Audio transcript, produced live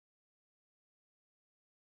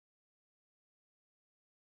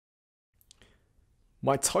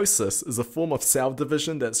Mitosis is a form of cell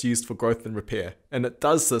division that's used for growth and repair, and it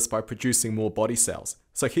does this by producing more body cells.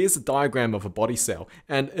 So here's a diagram of a body cell,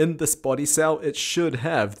 and in this body cell it should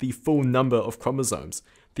have the full number of chromosomes.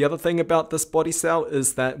 The other thing about this body cell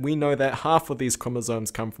is that we know that half of these chromosomes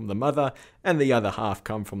come from the mother and the other half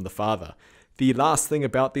come from the father. The last thing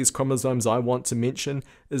about these chromosomes I want to mention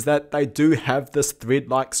is that they do have this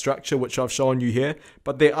thread-like structure which I've shown you here,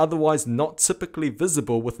 but they're otherwise not typically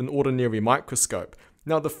visible with an ordinary microscope.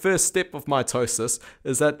 Now the first step of mitosis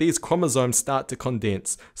is that these chromosomes start to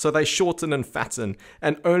condense, so they shorten and fatten,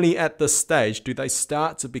 and only at this stage do they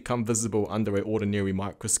start to become visible under an ordinary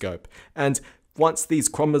microscope. And once these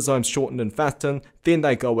chromosomes shorten and fatten, then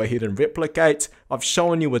they go ahead and replicate. I've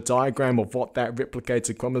shown you a diagram of what that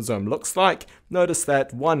replicated chromosome looks like. Notice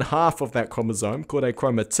that one half of that chromosome, called a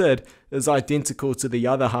chromatid, is identical to the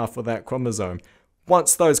other half of that chromosome.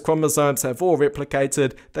 Once those chromosomes have all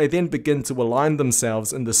replicated, they then begin to align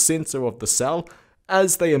themselves in the center of the cell.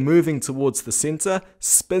 As they are moving towards the center,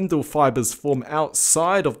 spindle fibers form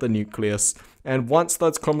outside of the nucleus, and once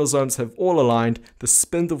those chromosomes have all aligned, the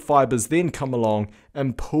spindle fibers then come along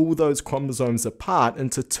and pull those chromosomes apart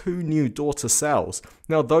into two new daughter cells.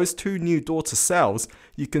 Now those two new daughter cells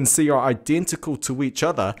you can see are identical to each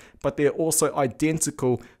other, but they're also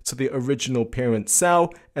identical to the original parent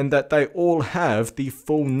cell, and that they all have the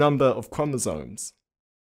full number of chromosomes.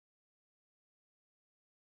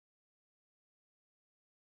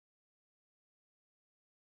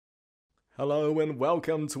 Hello and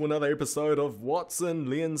welcome to another episode of What's in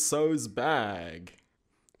Lian-So's Bag.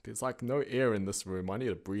 There's like no air in this room. I need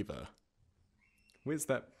a breather. Where's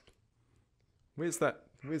that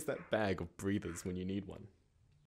bag of breathers when you need one?